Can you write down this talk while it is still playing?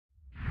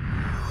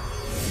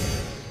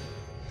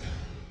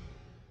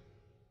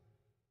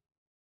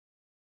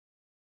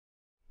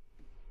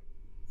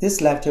This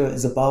lecture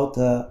is about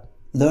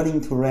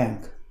learning to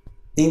rank.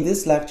 In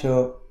this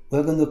lecture,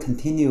 we're going to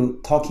continue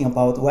talking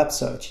about web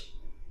search.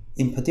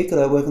 In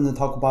particular, we're going to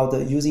talk about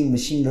using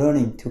machine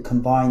learning to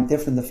combine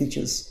different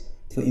features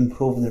to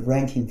improve the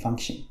ranking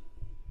function.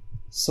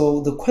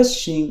 So the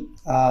question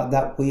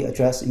that we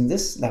address in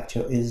this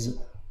lecture is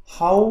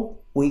how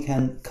we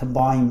can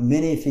combine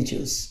many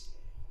features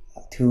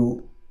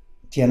to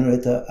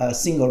generate a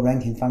single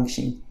ranking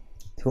function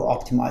to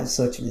optimize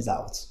search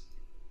results.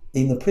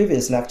 In the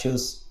previous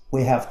lectures,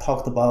 we have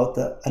talked about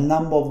a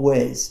number of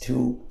ways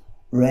to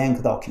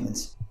rank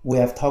documents. We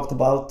have talked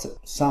about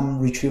some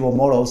retrieval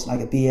models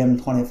like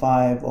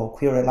BM25 or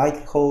query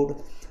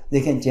likelihood. They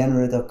can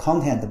generate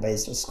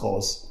content-based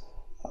scores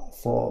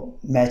for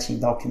matching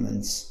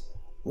documents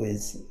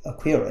with a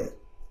query.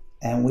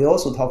 And we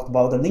also talked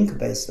about the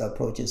link-based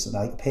approaches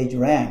like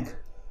PageRank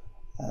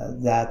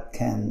that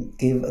can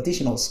give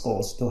additional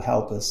scores to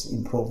help us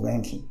improve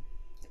ranking.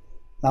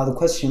 Now the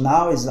question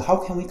now is how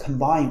can we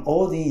combine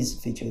all these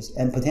features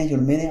and potentially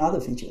many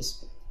other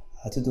features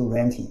to do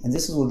ranking? And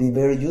this will be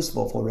very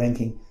useful for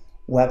ranking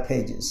web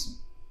pages.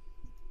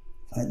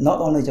 Not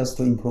only just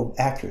to improve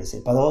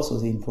accuracy, but also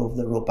to improve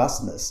the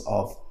robustness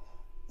of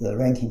the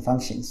ranking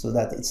function so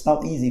that it's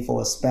not easy for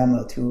a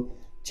spammer to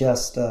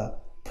just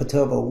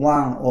perturb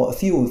one or a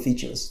few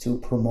features to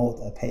promote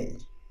a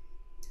page.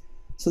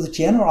 So the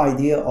general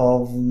idea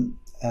of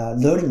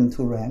learning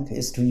to rank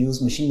is to use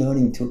machine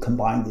learning to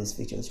combine these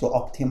features, to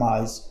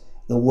optimize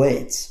the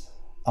weights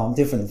on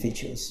different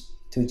features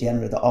to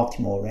generate the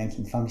optimal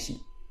ranking function.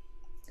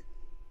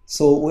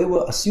 So we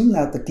will assume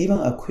that given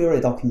a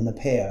query document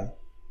pair,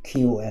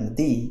 Q and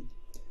D,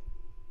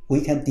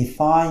 we can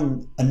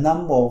define a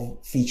number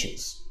of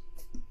features.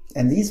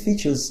 And these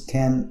features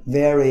can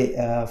vary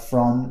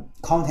from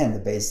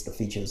content-based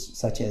features,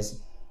 such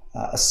as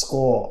a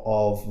score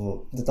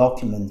of the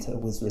document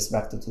with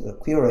respect to the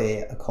query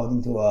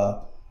according to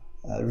a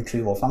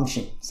retrieval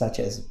function, such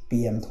as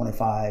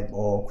BM25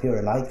 or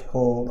query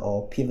likelihood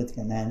or pivot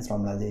command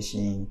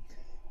normalization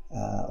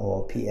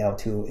or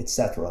PL2,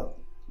 etc.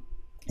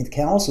 It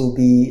can also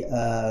be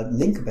a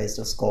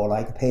link-based score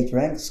like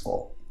PageRank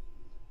score.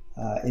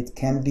 It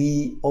can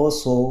be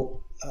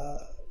also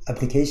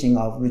application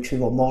of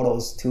retrieval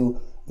models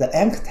to the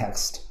anchor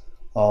text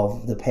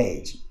of the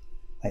page.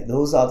 Like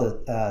those are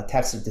the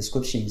text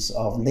descriptions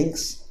of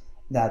links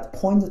that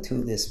point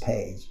to this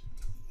page.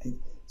 Right?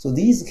 So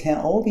these can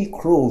all be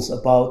clues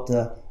about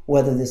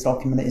whether this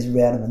document is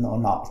relevant or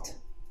not.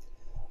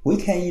 We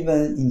can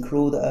even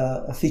include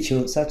a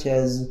feature such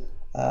as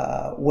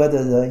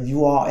whether the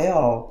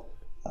URL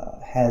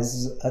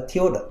has a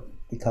tilde,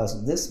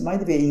 because this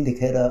might be an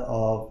indicator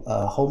of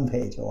a home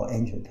page or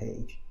entry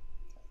page.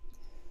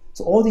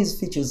 So all these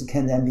features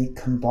can then be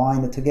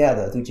combined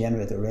together to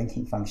generate a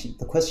ranking function.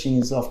 The question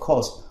is, of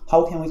course,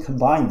 how can we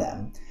combine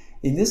them?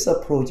 In this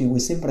approach, we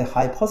simply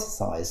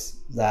hypothesize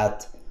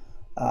that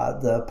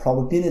the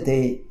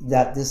probability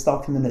that this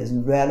document is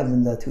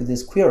relevant to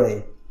this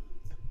query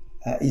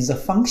is a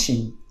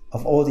function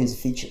of all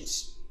these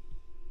features.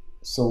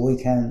 So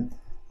we can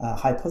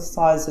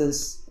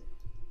hypothesize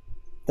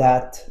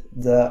that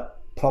the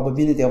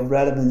probability of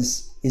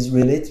relevance is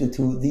related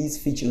to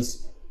these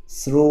features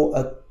through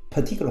a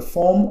particular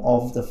form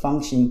of the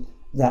function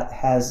that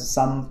has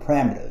some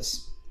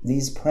parameters.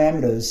 These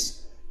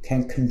parameters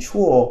can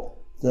control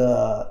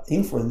the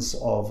influence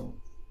of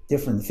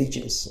different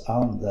features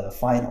on the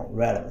final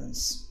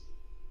relevance.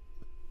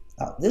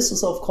 Now, this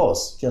is, of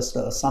course, just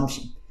an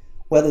assumption.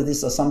 Whether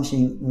this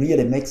assumption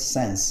really makes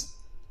sense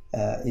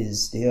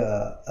is still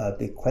a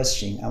big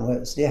question, and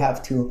we still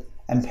have to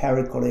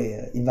empirically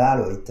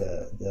evaluate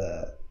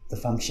the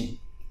function.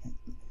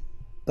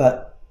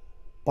 But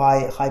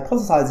by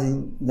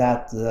hypothesizing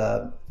that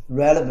the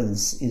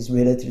relevance is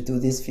related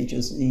to these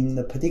features in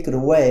a particular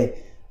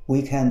way,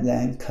 we can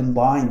then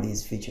combine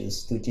these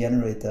features to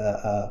generate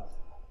a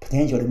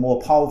potentially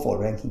more powerful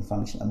ranking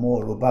function, a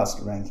more robust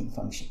ranking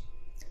function.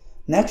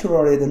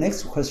 Naturally, the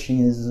next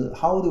question is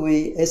how do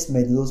we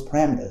estimate those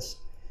parameters?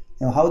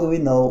 How do we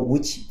know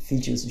which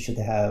features should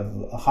have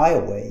a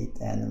higher weight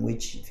and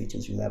which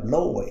features should have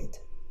low weight?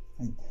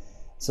 Right?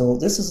 So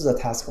this is the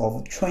task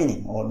of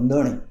training or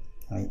learning.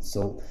 Right?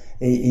 So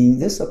in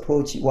this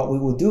approach, what we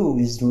will do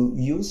is to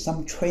use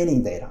some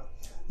training data.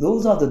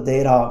 Those are the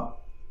data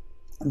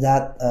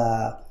that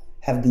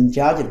have been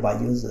judged by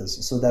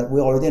users so that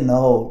we already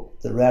know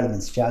the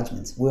relevance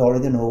judgments. We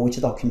already know which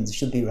documents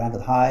should be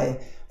ranked high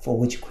for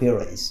which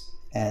queries.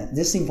 And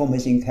this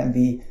information can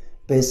be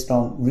based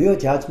on real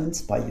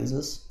judgments by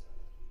users,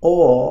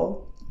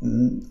 or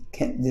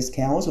this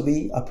can also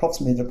be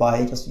approximated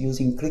by just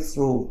using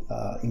click-through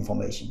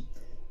information,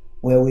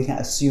 where we can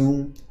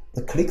assume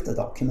the clicked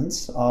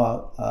documents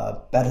are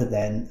better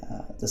than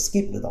the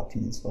skipped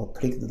documents, or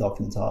clicked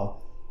documents are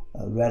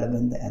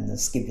relevant and the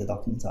skipped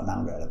documents are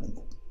non-relevant.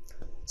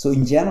 So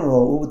in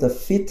general, we would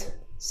fit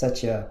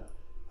such a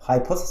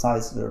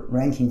hypothesized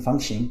ranking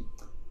function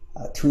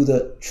to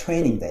the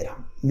training data,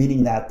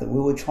 meaning that we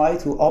will try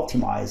to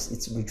optimize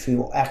its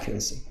retrieval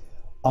accuracy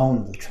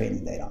on the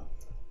training data.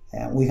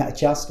 And we can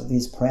adjust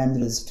these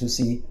parameters to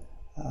see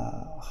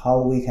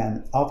how we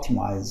can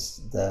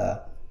optimize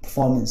the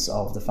performance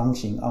of the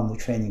function on the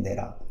training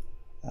data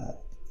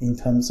in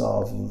terms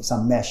of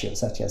some measures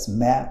such as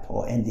map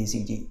or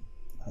NDCG.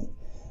 Right?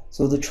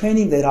 So the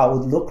training data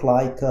would look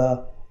like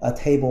a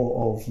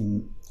table of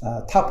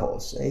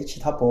tuples. Each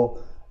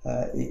tuple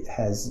it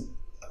has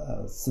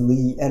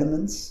 3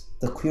 elements: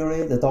 the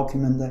query, the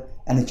document,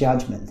 and the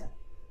judgment.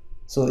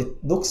 So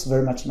it looks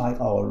very much like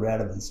our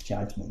relevance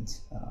judgment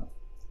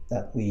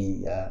that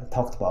we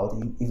talked about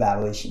in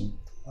evaluation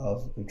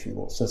of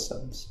retrieval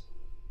systems.